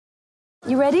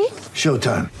You ready?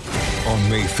 Showtime. On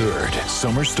May 3rd,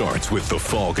 summer starts with The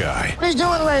Fall Guy. Let's do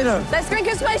it later. Let's drink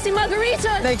a spicy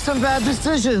margarita. Make some bad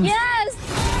decisions. Yes!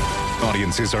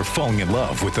 Audiences are falling in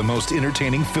love with the most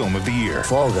entertaining film of the year.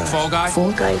 Fall Guy. Fall Guy?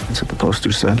 Fall Guy. That's what the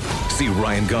poster said. See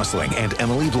Ryan Gosling and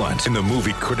Emily Blunt in the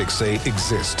movie critics say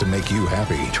exists to make you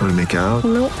happy. Trying to make it out?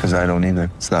 Nope. Because I don't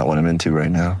either. It's not what I'm into right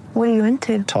now. What are you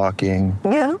into? Talking.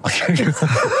 Yeah.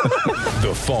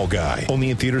 The Fall Guy.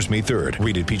 Only in theaters May 3rd.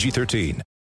 Rated PG-13.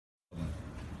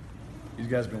 These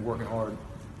guys have been working hard.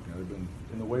 They've been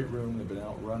in the weight room. They've been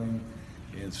out running.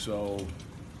 And so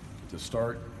to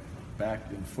start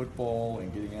back in football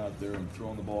and getting out there and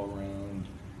throwing the ball around,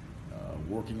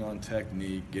 working on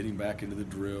technique, getting back into the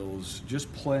drills,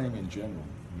 just playing in general.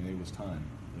 I mean, it was time.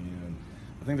 And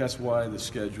I think that's why the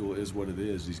schedule is what it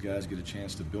is. These guys get a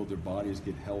chance to build their bodies,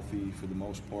 get healthy for the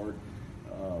most part,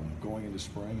 going into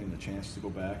spring, and the chance to go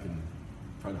back and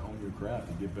try to hone your craft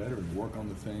and get better and work on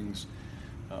the things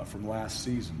from last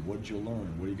season. What did you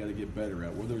learn? What do you got to get better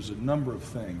at? Well, there's a number of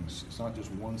things. It's not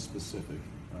just one specific.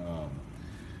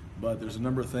 But there's a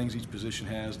number of things each position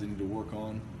has they need to work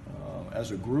on.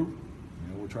 As a group,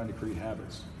 we're trying to create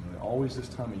habits. Always this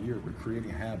time of year, we're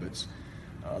creating habits.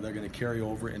 They're going to carry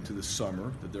over into the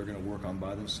summer that they're going to work on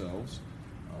by themselves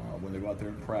when they go out there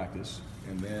and practice.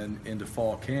 And then into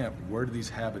fall camp, where do these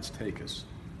habits take us?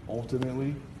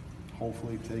 Ultimately,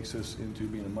 hopefully it takes us into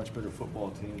being a much better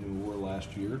football team than we were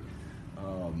last year.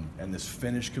 And this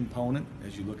finish component,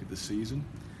 as you look at the season,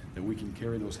 that we can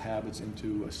carry those habits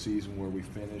into a season where we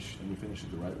finish, and we finish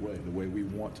it the right way, the way we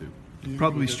want to.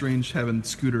 Probably strange having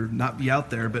Scooter not be out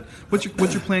there, but what's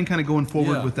your plan kind of going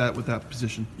forward with that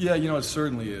position? Yeah, it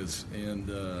certainly is. And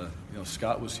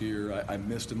Scott was here. I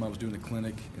missed him. I was doing a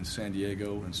clinic in San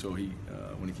Diego, and so he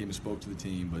when he came and spoke to the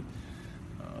team. But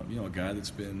a guy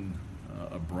that's been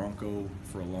a Bronco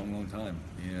for a long, long time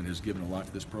and has given a lot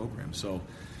to this program. So.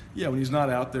 Yeah, when he's not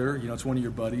out there, it's one of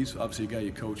your buddies, obviously a guy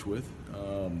you coach with.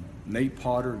 Nate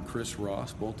Potter and Chris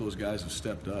Ross, both those guys have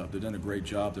stepped up. They've done a great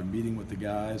job. They're meeting with the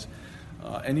guys.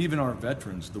 And even our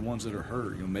veterans, the ones that are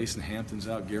hurt. Mason Hampton's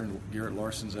out, Garrett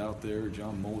Larson's out there,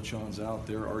 John Molchon's out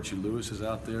there, Archie Lewis is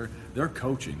out there. They're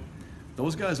coaching.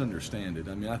 Those guys understand it.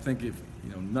 I mean, I think if,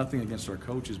 nothing against our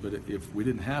coaches, but if we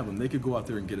didn't have them, they could go out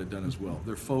there and get it done as well.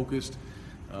 They're focused,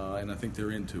 and I think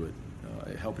they're into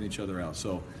it, helping each other out.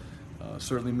 So.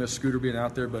 Certainly miss Scooter being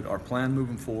out there, but our plan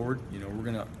moving forward, we're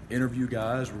going to interview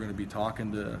guys. We're going to be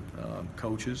talking to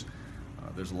coaches.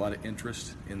 There's a lot of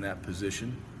interest in that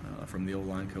position from the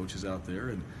O-line coaches out there,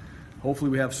 and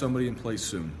hopefully we have somebody in place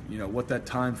soon. What that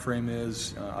time frame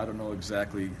is, I don't know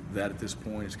exactly that at this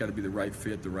point. It's got to be the right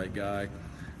fit, the right guy.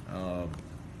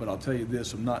 But I'll tell you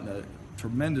this, I'm not in a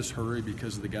tremendous hurry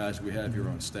because of the guys we have here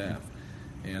on staff.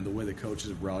 And the way the coaches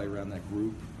have rallied around that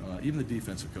group, even the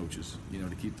defensive coaches,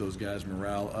 to keep those guys'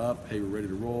 morale up. Hey, we're ready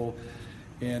to roll.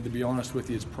 And to be honest with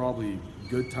you, it's probably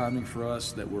good timing for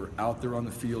us that we're out there on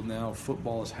the field now.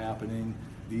 Football is happening.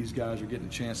 These guys are getting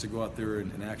a chance to go out there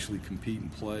and actually compete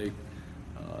and play.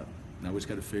 Now we just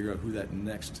got to figure out who that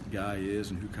next guy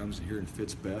is and who comes here and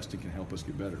fits best and can help us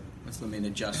get better. What's the main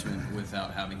adjustment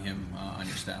without having him on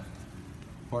your staff?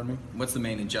 Pardon me? What's the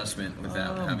main adjustment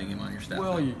without having him on your staff?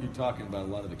 Well, you're talking about a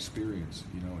lot of experience.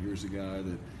 Here's a guy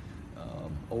that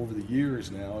over the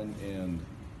years now, and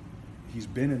he's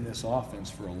been in this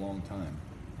offense for a long time.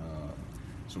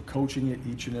 So coaching it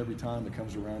each and every time it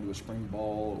comes around to a spring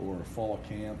ball or a fall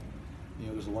camp,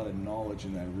 there's a lot of knowledge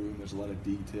in that room. There's a lot of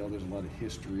detail. There's a lot of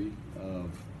history of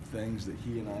things that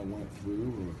he and I went through,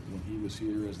 or when he was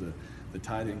here as the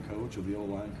tight end coach or the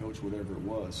O-line coach, whatever it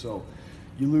was. So.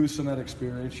 You lose some of that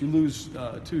experience. You lose,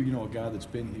 too, a guy that's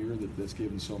been here that's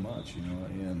given so much,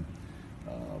 and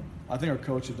I think our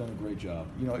coach has done a great job.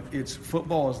 It's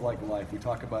football is like life. We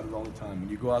talk about it all the time. When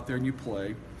you go out there and you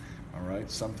play, all right,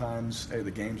 sometimes, hey,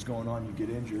 the game's going on, you get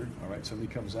injured, all right,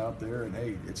 somebody comes out there and,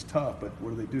 hey, it's tough, but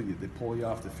what do? They pull you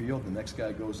off the field, the next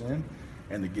guy goes in,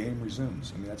 and the game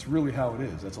resumes. I mean, that's really how it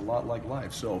is. That's a lot like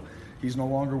life. So he's no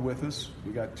longer with us.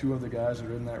 We got two other guys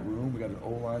that are in that room. We got an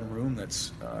O-line room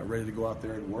that's ready to go out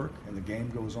there and work, and the game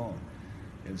goes on.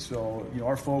 And so,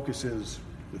 our focus is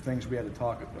the things we had to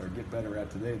talk or get better at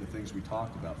today, the things we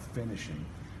talked about, finishing,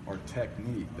 our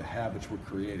technique, the habits we're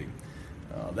creating.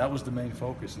 That was the main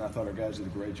focus, and I thought our guys did a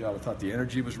great job. I thought the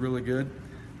energy was really good.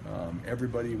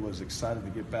 Everybody was excited to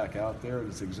get back out there, and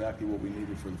it's exactly what we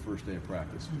needed for the first day of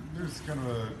practice. There's kind of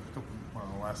a couple,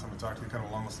 the last time I talked to you, kind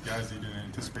of along with the guys that you didn't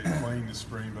anticipate playing this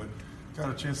spring, but got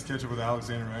a chance to catch up with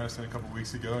Alexander Madison a couple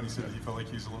weeks ago, and he said that he felt like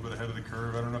he was a little bit ahead of the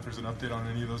curve. I don't know if there's an update on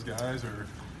any of those guys or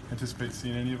anticipate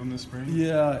seeing any of them this spring?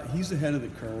 Yeah, he's ahead of the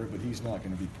curve, but he's not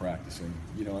going to be practicing,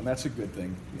 and that's a good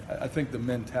thing. I think the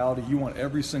mentality, you want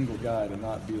every single guy to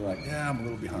not be like, yeah, I'm a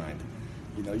little behind.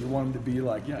 You want him to be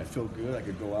like, yeah, I feel good. I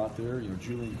could go out there.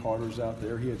 Julian Carter's out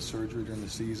there. He had surgery during the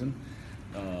season,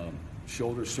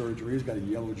 shoulder surgery. He's got a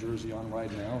yellow jersey on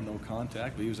right now, no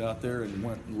contact. But he was out there and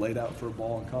went and laid out for a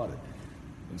ball and caught it.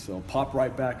 And so popped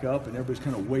right back up, and everybody's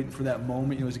kind of waiting for that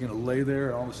moment. Is he going to lay there?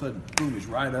 And all of a sudden, boom, he's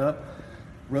right up.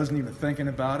 Wasn't even thinking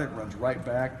about it. Runs right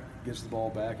back, gets the ball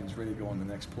back, and is ready to go on the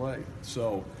next play.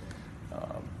 So,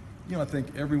 I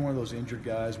think every one of those injured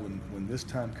guys, when this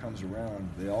time comes around,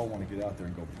 they all want to get out there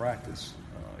and go practice.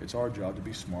 It's our job to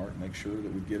be smart, make sure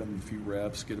that we get them a few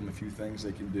reps, get them a few things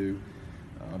they can do.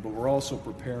 But we're also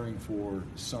preparing for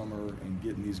summer and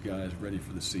getting these guys ready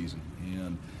for the season.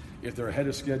 And if they're ahead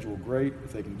of schedule, great.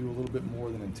 If they can do a little bit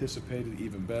more than anticipated,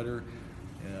 even better.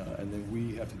 And then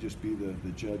we have to just be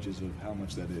the judges of how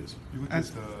much that is. You look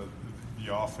at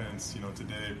the offense,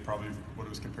 today, probably what it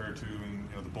was compared to in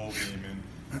the bowl game, and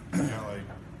like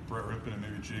Brett Rippon and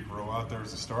maybe Jake Rowe out there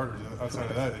as a starter. Outside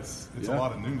of that, it's a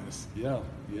lot of newness. Yeah,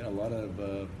 a lot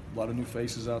of new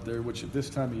faces out there, which at this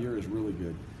time of year is really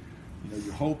good.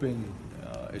 You're hoping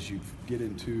as you get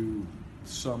into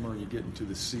summer and you get into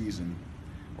the season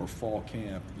or fall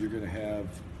camp, you're going to have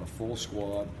a full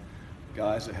squad,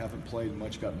 guys that haven't played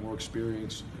much, got more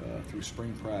experience through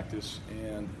spring practice,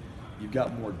 and you've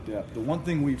got more depth. The one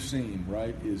thing we've seen,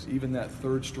 right, is even that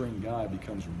third string guy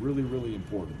becomes really, really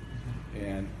important.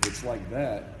 And it's like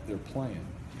that, they're playing.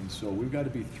 And so we've got to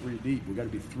be three deep. We've got to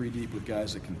be three deep with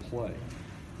guys that can play.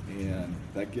 And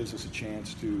that gives us a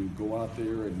chance to go out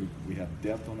there and we have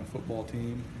depth on the football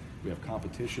team. We have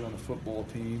competition on the football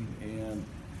team. And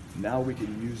now we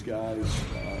can use guys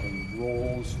in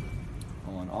roles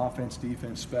on offense,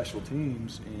 defense, special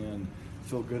teams, and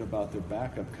feel good about their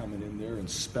backup coming in there and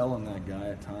spelling that guy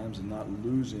at times and not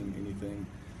losing anything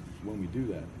when we do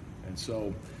that. And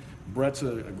so Brett's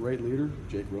a great leader.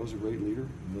 Jake Rowe's a great leader.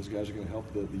 And those guys are going to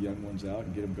help the young ones out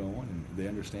and get them going. And they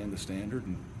understand the standard.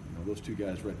 And those two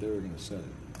guys right there are going to set it.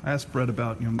 I asked Brett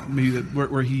about maybe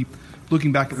where he,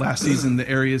 looking back at last season, the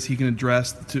areas he can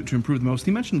address to improve the most.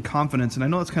 He mentioned confidence, and I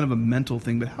know that's kind of a mental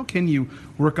thing, but how can you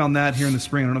work on that here in the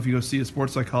spring? I don't know if you go see a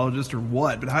sports psychologist or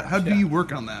what, but how do you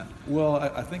work on that? Well,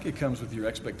 I think it comes with your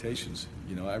expectations.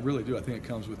 I really do. I think it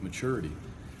comes with maturity.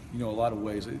 A lot of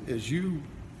ways. As you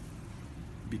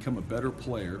become a better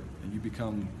player and you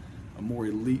become a more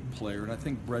elite player, and I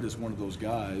think Brett is one of those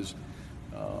guys,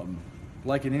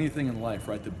 like in anything in life,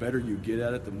 right, the better you get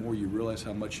at it, the more you realize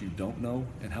how much you don't know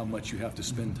and how much you have to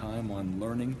spend time on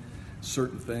learning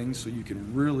certain things so you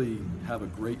can really have a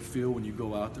great feel when you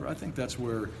go out there. I think that's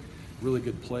where really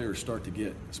good players start to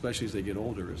get, especially as they get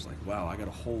older. It's like, wow, I got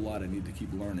a whole lot I need to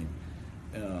keep learning.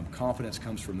 Confidence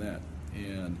comes from that.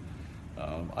 And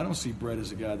I don't see Brett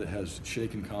as a guy that has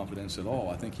shaken confidence at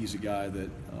all. I think he's a guy that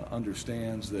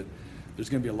understands that there's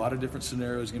going to be a lot of different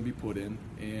scenarios going to be put in,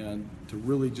 and to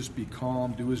really just be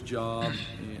calm, do his job,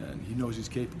 and he knows he's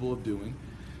capable of doing,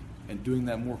 and doing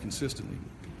that more consistently.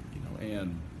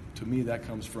 And to me, that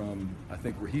comes from, I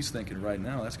think where he's thinking right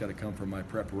now, that's got to come from my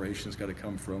preparation. It's got to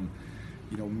come from,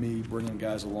 me bringing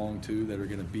guys along too that are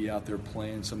going to be out there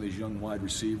playing. Some of these young wide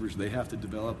receivers, they have to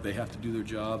develop, they have to do their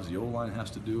jobs. The O-line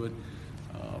has to do it.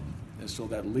 And so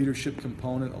that leadership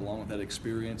component, along with that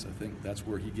experience, I think that's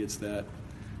where he gets that.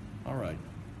 All right,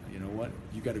 you know what?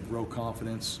 You got to grow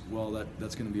confidence. Well,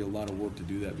 that's going to be a lot of work to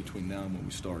do that between now and when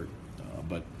we start.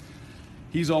 But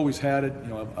he's always had it.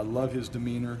 I love his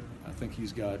demeanor. I think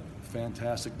he's got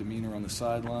fantastic demeanor on the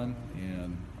sideline,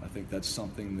 and I think that's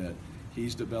something that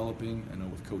he's developing. I know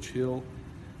with Coach Hill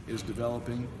is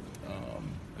developing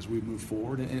as we move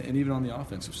forward, and even on the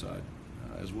offensive side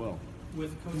as well.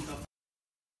 With Coach Huff.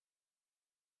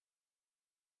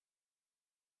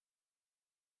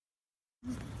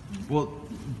 Well,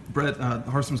 Brett,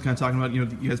 Harsin was kind of talking about, you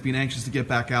guys being anxious to get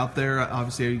back out there,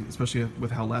 obviously, especially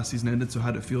with how last season ended. So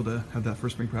how did it feel to have that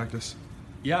first spring practice?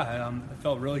 Yeah, it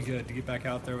felt really good to get back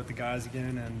out there with the guys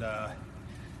again. And,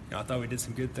 I thought we did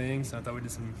some good things. I thought we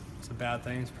did some bad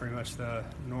things, pretty much the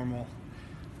normal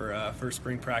for first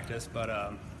spring practice. But,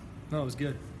 no, it was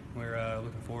good. We're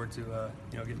looking forward to,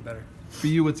 getting better. For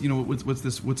you, what's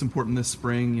important this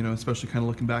spring, especially kind of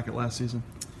looking back at last season?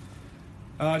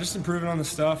 Just improving on the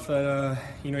stuff that,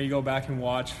 you go back and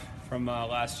watch from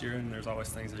last year, and there's always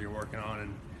things that you're working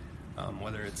on, and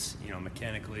whether it's,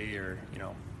 mechanically or,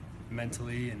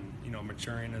 mentally and,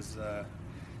 maturing as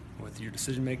with your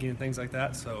decision-making and things like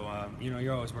that. So,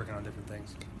 you're always working on different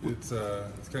things. It's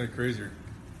kind of crazy.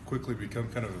 quickly become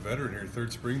kind of a veteran here,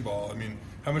 third spring ball. I mean,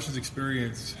 how much does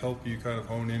experience help you kind of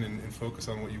hone in and focus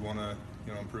on what you want to,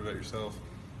 improve at yourself?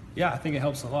 Yeah, I think it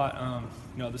helps a lot.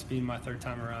 This being my third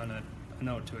time around, I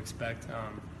know what to expect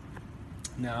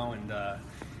now,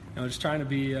 and just trying to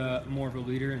be more of a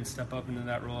leader and step up into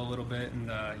that role a little bit, and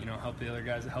help the other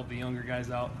guys, help the younger guys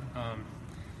out.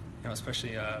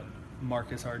 Especially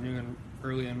Marcus, our new and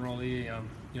early enrollee.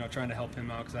 Trying to help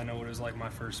him out because I know what it was like my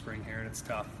first spring here, and it's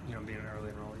tough, being an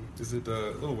early enrollee. Is it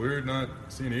a little weird not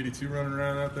seeing 82 running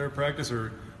around out there practice,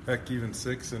 or heck, even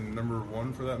 6 and number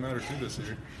 1 for that matter too this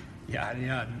year?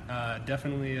 Yeah,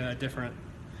 definitely different.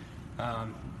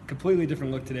 Completely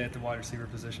different look today at the wide receiver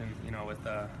position. With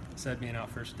Sed being out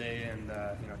first day and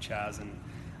Chaz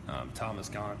and Thomas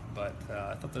gone, but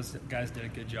I thought those guys did a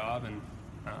good job, and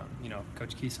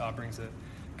Coach Keesaw brings a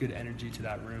good energy to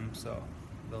that room, so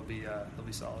they'll be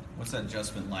solid. What's that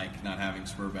adjustment like, not having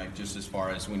Sperbeck, just as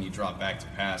far as when you drop back to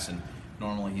pass, and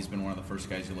normally he's been one of the first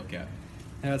guys you look at?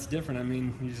 Yeah, it's different. I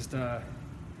mean, you just don't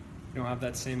have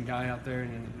that same guy out there,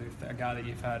 and a guy that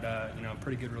you've had a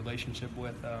pretty good relationship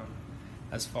with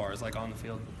as far as like on the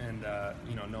field, and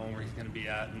knowing where he's going to be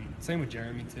at. And same with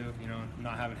Jeremy too.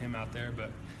 Not having him out there, but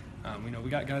we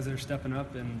got guys that are stepping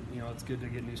up, and it's good to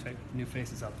get new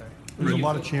faces out there. There's a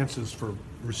lot of chances for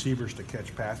receivers to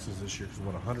catch passes this year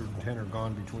because 110 are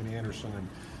gone between Anderson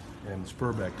and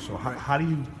Sperbeck. So how do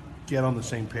you get on the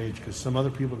same page? Because some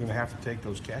other people are going to have to take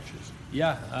those catches.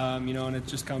 Yeah, and it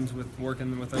just comes with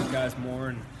working with those guys more,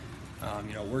 and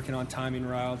working on timing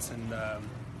routes, and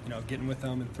getting with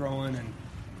them and throwing and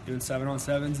doing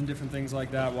 7-on-7s and different things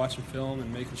like that, watching film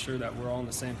and making sure that we're all on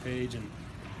the same page, and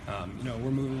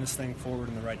we're moving this thing forward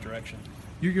in the right direction.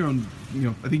 You're your own,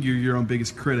 I think you're your own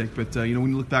biggest critic, but when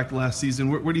you look back to last season,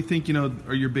 where do you think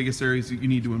are your biggest areas that you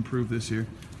need to improve this year?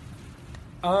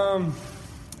 I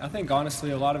think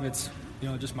honestly a lot of it's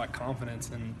just my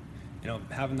confidence, and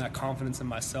having that confidence in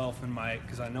myself and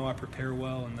because I know I prepare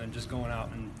well, and then just going out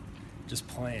and just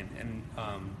playing,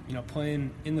 and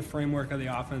playing in the framework of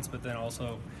the offense, but then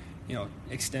also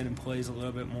extending plays a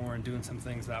little bit more and doing some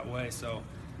things that way. So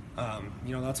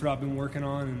that's what I've been working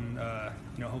on,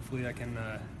 and hopefully I can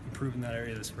improve in that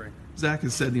area this spring. Zach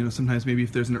has said, sometimes maybe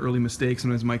if there's an early mistake,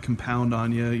 sometimes it might compound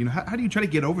on you. How do you try to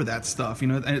get over that stuff?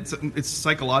 And it's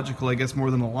psychological, I guess,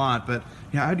 more than a lot. But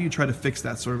how do you try to fix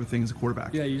that sort of a thing as a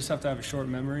quarterback? Yeah, you just have to have a short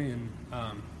memory, and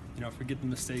forget the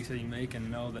mistakes that you make,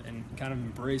 and know that, and kind of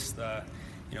embrace the,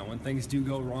 when things do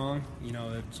go wrong,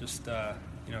 it's just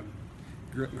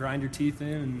grind your teeth in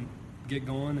and get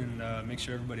going, and make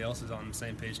sure everybody else is on the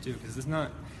same page too, because it's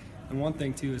not. And one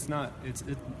thing too,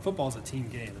 football's a team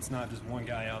game. It's not just one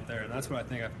guy out there, and that's what I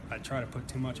think I try to put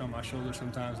too much on my shoulders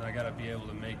sometimes, and I got to be able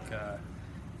to make,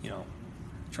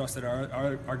 trust that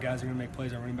our guys are going to make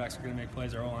plays, our running backs are going to make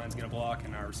plays, our O-line's going to block,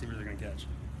 and our receivers are going to catch.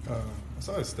 I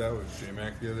saw a stat with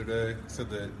J-Mac the other day. It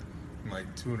said that in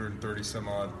like 230 some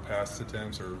odd pass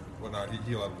attempts or whatnot,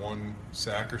 he'll have 1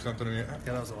 sack or something. I mean, yeah,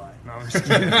 that was a lie. No, I'm just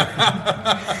kidding.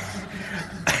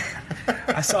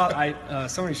 I saw.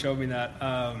 Somebody showed me that.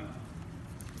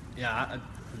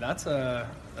 That's a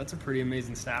pretty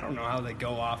amazing stat. I don't know how they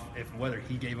go off whether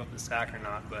he gave up the sack or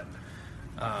not, but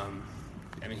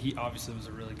he obviously was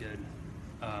a really good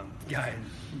guy,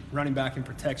 running back in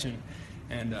protection,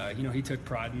 and he took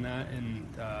pride in that, and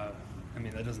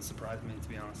that doesn't surprise me, to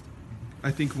be honest. I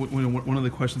think one of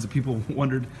the questions that people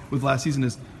wondered with last season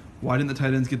is, why didn't the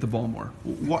tight ends get the ball more?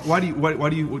 Why do you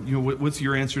what's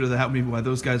your answer to that? Maybe why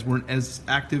those guys weren't as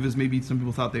active as maybe some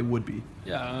people thought they would be?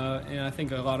 Yeah, and I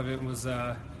think a lot of it was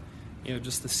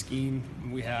just the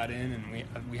scheme we had in,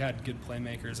 and we had good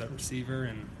playmakers at receiver,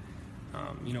 and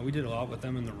we did a lot with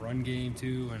them in the run game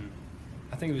too, and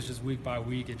I think it was just week by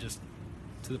week, it just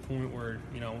to the point where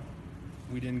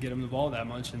we didn't get them the ball that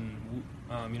much, and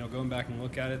going back and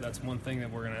look at it, that's one thing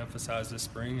that we're going to emphasize this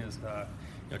spring is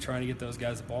trying to get those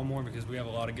guys the ball more, because we have a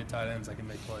lot of good tight ends that can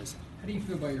make plays. How do you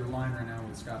feel about your line right now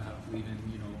with Scott Huff leaving?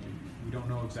 We don't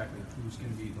know exactly who's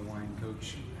going to be the line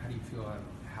coach. How do you feel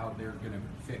how they're going to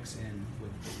fix in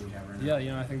with what we have right now?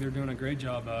 Yeah, I think they're doing a great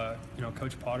job.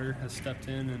 Coach Potter has stepped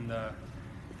in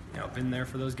and been there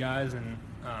for those guys, and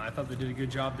I thought they did a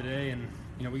good job today. And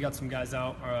we got some guys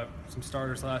out, some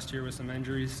starters last year with some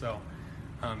injuries, so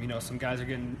some guys are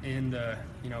getting in to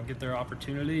get their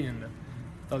opportunity, and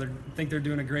I think they're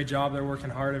doing a great job. They're working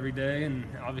hard every day, and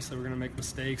obviously we're going to make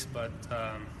mistakes, but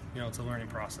it's a learning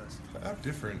process. How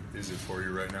different is it for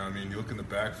you right now? I mean, you look in the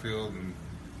backfield, and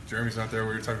Jeremy's not there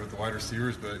where you're talking about the wide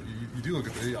receivers, but you do look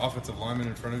at the offensive linemen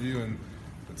in front of you, and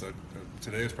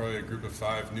today is probably a group of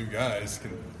 5 new guys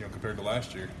compared to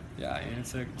last year. Yeah, and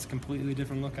it's a completely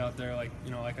different look out there, like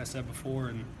I said before,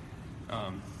 and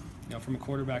from a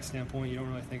quarterback standpoint, you don't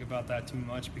really think about that too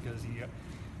much because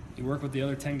you work with the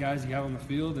other 10 guys you have on the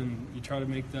field, and you try to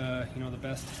make the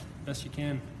best you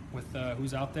can with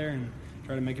who's out there, and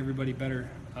try to make everybody better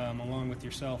along with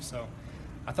yourself. So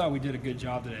I thought we did a good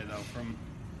job today, though. From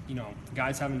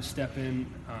guys having to step in,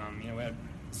 we had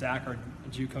Zach, our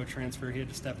JUCO transfer. He had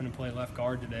to step in and play left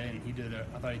guard today, and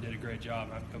I thought he did a great job.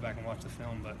 I have to go back and watch the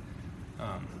film, but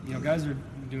guys are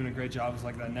doing a great job. It's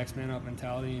like that next man up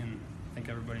mentality, and I think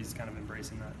everybody's kind of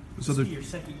embracing that. So your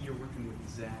second year working with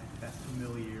Zach, that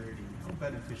familiarity, how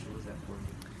beneficial is that for you?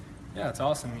 Yeah, it's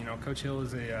awesome. Coach Hill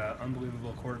is a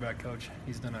unbelievable quarterback coach.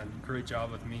 He's done a great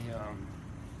job with me,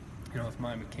 with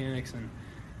my mechanics and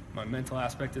my mental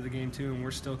aspect of the game too. And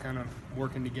we're still kind of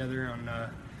working together on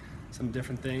some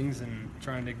different things and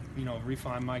trying to,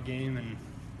 refine my game and,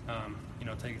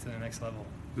 take it to the next level.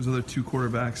 There's other two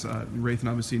quarterbacks. Raythan,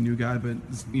 obviously a new guy, but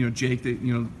Jake.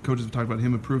 Coaches have talked about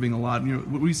him improving a lot.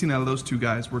 What have you seen out of those two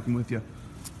guys working with you?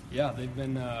 Yeah, they've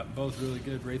been both really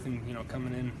good. Raythan,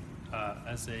 coming in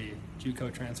as a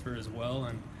JUCO transfer as well,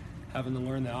 and having to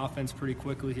learn the offense pretty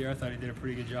quickly here. I thought he did a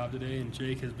pretty good job today, and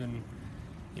Jake has been,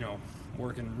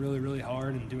 working really, really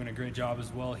hard and doing a great job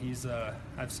as well. He's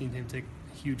I've seen him take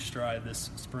a huge stride this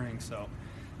spring, so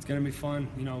it's going to be fun,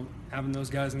 having those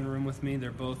guys in the room with me.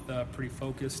 They're both pretty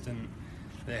focused, and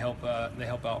they help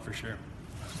out for sure.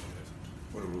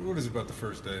 What is it about the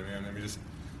first day, man? I mean, just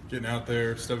getting out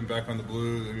there, stepping back on the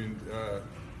Blues. I mean,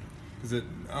 does it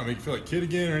make you feel like a kid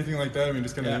again or anything like that? I mean,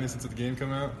 just kind of innocence of the game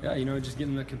come out? Yeah, just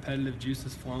getting the competitive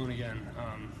juices flowing again.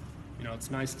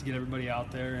 It's nice to get everybody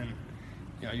out there, and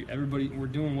we're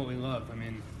doing what we love. I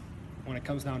mean, when it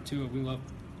comes down to it,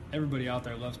 everybody out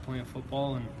there loves playing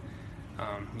football, and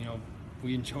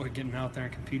we enjoy getting out there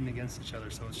and competing against each other.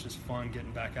 So it's just fun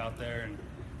getting back out there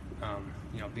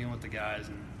and being with the guys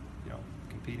and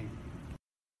competing.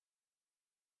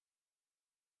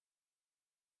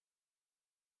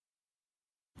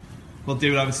 Well,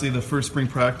 David, obviously the first spring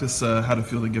practice, how'd it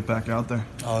feel to get back out there?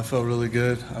 Oh, it felt really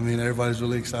good. I mean, everybody's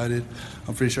really excited.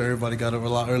 I'm pretty sure everybody got up a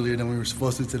lot earlier than we were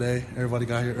supposed to today. Everybody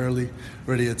got here early,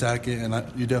 ready to attack it, and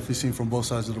you definitely seen from both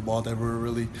sides of the ball that we're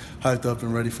really hyped up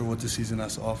and ready for what the season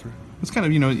has to offer. It's kind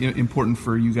of, important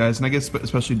for you guys, and I guess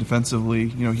especially defensively,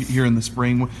 here in the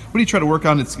spring. What do you try to work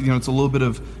on? It's, it's a little bit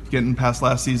of getting past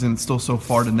last season. It's still so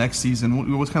far to next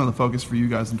season. What's kind of the focus for you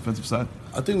guys on the defensive side?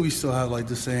 I think we still have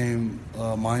the same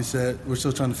mindset. We're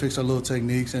still trying to fix our little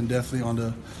techniques, and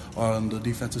definitely on the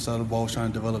defensive side of the ball, we're trying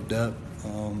to develop depth.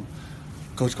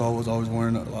 Coach Call was always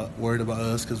worried about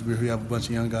us because we have a bunch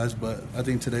of young guys, but I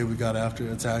think today we got after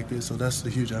it, attacked it. So that's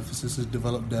the huge emphasis, is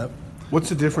develop depth. What's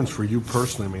the difference for you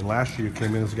personally? I mean, last year you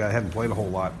came in as a guy that hadn't played a whole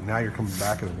lot. Now you're coming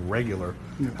back as a regular.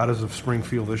 Yeah. How does the spring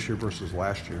feel this year versus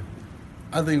last year?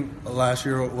 I think last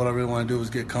year what I really want to do was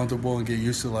get comfortable and get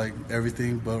used to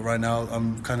everything. But right now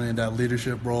I'm kind of in that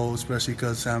leadership role, especially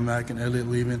because Sam Mack and Elliott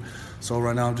leaving. So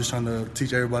right now I'm just trying to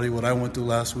teach everybody what I went through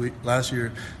last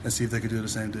year, and see if they could do the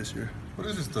same this year. What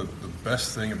is just the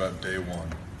best thing about day one?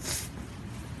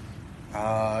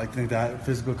 I think that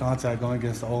physical contact going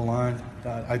against the O-line,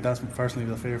 that's personally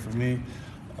the favorite for me.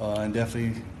 And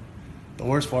definitely the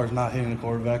worst part is not hitting the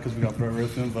quarterback because we got Brett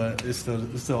Rypien, but it's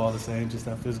still all the same, just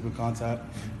that physical contact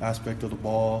aspect of the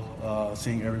ball,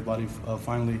 seeing everybody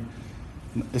finally,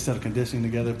 instead of conditioning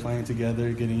together, playing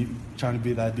together, trying to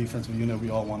be that defensive unit we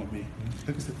all want to be.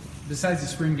 Besides the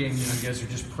spring game, you guys are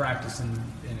just practicing,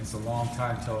 and it's a long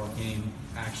time till a game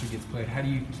actually gets played. How do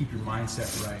you keep your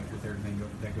mindset right with everything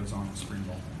that goes on in spring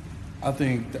ball? I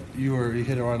think that you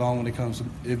hit it right on when it comes to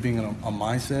it being a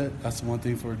mindset. That's the one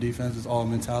thing for defense. It's all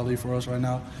mentality for us right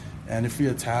now. And if we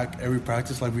attack every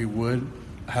practice like we would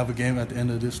have a game at the end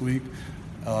of this week,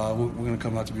 we're going to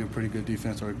come out to be a pretty good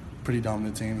defense or a pretty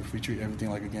dominant team if we treat everything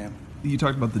like a game. You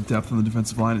talked about the depth on the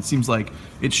defensive line. It seems like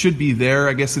it should be there.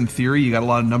 I guess in theory, you got a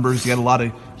lot of numbers. You got a lot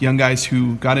of young guys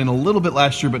who got in a little bit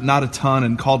last year, but not a ton.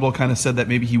 And Caldwell kind of said that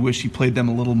maybe he wished he played them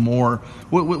a little more.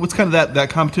 What's kind of that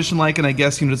competition like? And I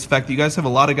guess just the fact that you guys have a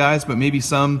lot of guys, but maybe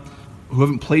some who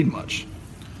haven't played much.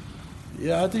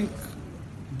 Yeah, I think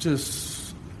just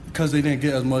because they didn't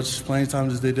get as much playing time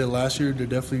as they did last year, they're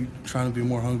definitely trying to be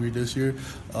more hungry this year.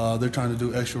 They're trying to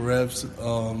do extra reps.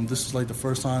 This is the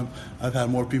first time I've had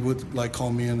more people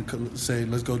call me and say,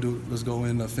 let's go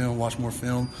in the film, watch more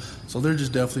film. So they're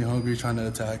just definitely hungry, trying to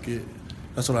attack it.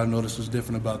 That's what I've noticed was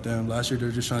different about them. Last year,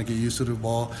 they're just trying to get used to the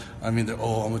ball. I mean,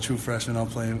 I'm a true freshman, I'm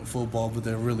playing football, but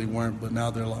they really weren't. But now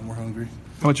they're a lot more hungry.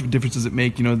 How much of a difference does it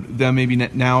make, them maybe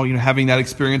now, having that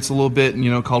experience a little bit,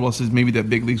 and, Caldwell says maybe that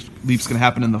big leap's going to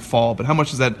happen in the fall, but how much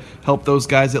does that help those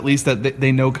guys, at least that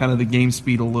they know kind of the game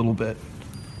speed a little bit?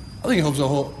 I think it helps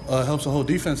the whole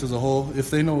defense as a whole. If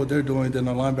they know what they're doing, then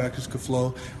our linebackers could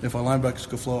flow. If our linebackers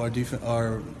could flow,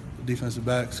 our defensive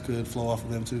backs could flow off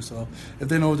of them too. So if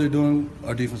they know what they're doing,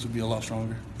 our defense would be a lot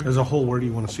stronger. As a whole, where do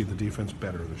you want to see the defense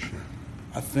better this year?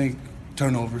 I think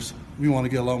turnovers. We want to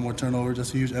get a lot more turnovers.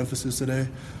 That's a huge emphasis today.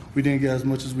 We didn't get as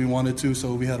much as we wanted to,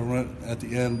 so we had a run at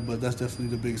the end, but that's definitely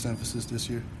the biggest emphasis this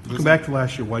year. Come back to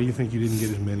last year. Why do you think you didn't get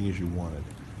as many as you wanted?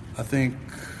 I think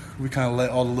we kind of let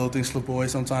all the little things slip away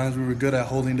sometimes. We were good at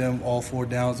holding them all 4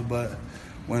 downs, but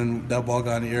when that ball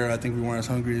got in the air, I think we weren't as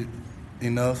hungry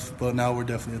enough, but now we're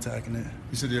definitely attacking it.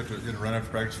 You said you had to run after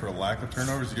practice for a lack of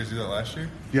turnovers. Did you guys do that last year?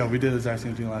 Yeah, we did the exact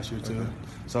same thing last year too. Okay.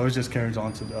 So it just carries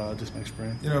on to this next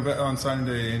spring. But on signing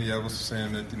day, Andy Evans was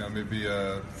saying that maybe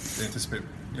they anticipate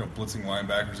blitzing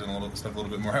linebackers and a little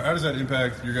bit more. How does that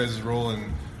impact your guys' role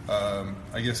and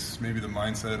I guess maybe the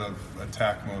mindset of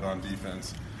attack mode on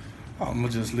defense? I'm going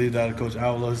to just leave that to Coach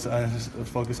Avalos. I just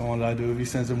focus on what I do. If he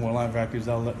sends in more linebackers,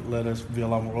 that'll let us be a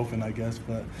lot more open, I guess.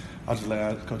 But I'll just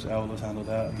let Coach Avalos handle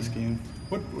that, the scheme.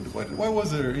 Why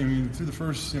was there, through the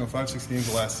first 5-6 games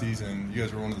of last season, you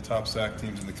guys were one of the top sack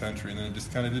teams in the country, and then it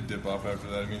just kind of did dip off after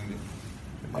that.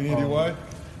 Any idea why?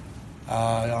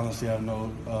 I honestly have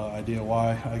no idea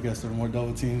why. I guess there were more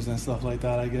double teams and stuff like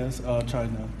that, I guess.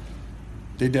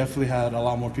 They definitely had a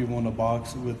lot more people in the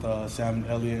box with Sam and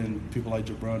Elliott and people like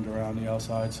Jabril around the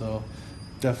outside. So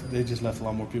they just left a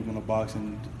lot more people in the box,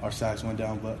 and our sacks went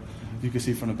down. But you can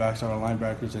see from the backside, our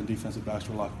linebackers and defensive backs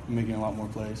were making a lot more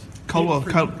plays.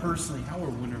 Personally, how are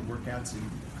winter workouts? And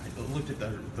I looked at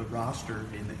the roster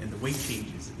and the weight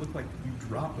changes. It looked like you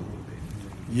dropped a little bit.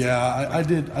 Yeah, I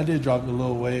did drop a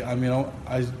little weight. I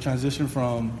transitioned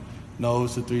from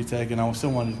nose to 3-tech, and I still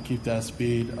wanted to keep that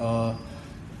speed.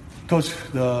 Coach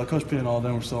Pitt and all of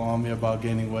them were still on me about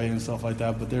gaining weight and stuff like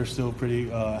that, but they're still pretty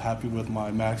happy with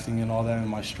my maxing and all that, and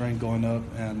my strength going up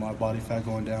and my body fat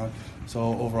going down. So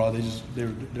overall,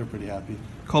 they're pretty happy.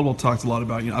 Caldwell talked a lot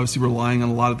about obviously relying on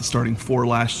a lot of the starting 4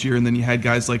 last year, and then you had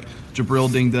guys like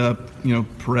Jabril dinged up,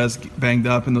 Perez banged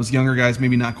up, and those younger guys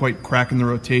maybe not quite cracking the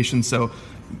rotation. So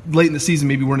late in the season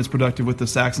maybe weren't as productive with the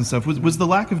sacks and stuff. Was the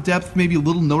lack of depth maybe a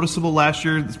little noticeable last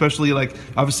year, especially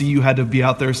obviously you had to be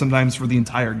out there sometimes for the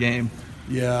entire game?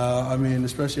 Yeah,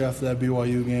 especially after that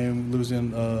BYU game,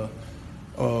 losing a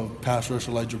pass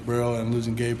rusher like Jabril and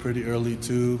losing Gabe pretty early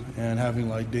too, and having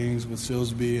dings with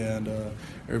Silsby and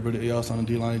everybody else on the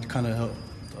D-line, it kind of helped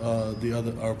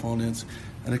our opponents,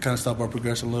 and it kind of stopped our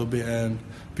progression a little bit. And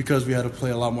because we had to play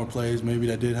a lot more plays, maybe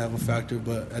that did have a factor,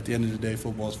 but at the end of the day,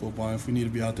 football is football, and if we need to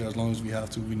be out there as long as we have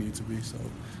to, we need to be. So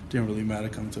it didn't really matter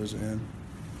coming towards the end.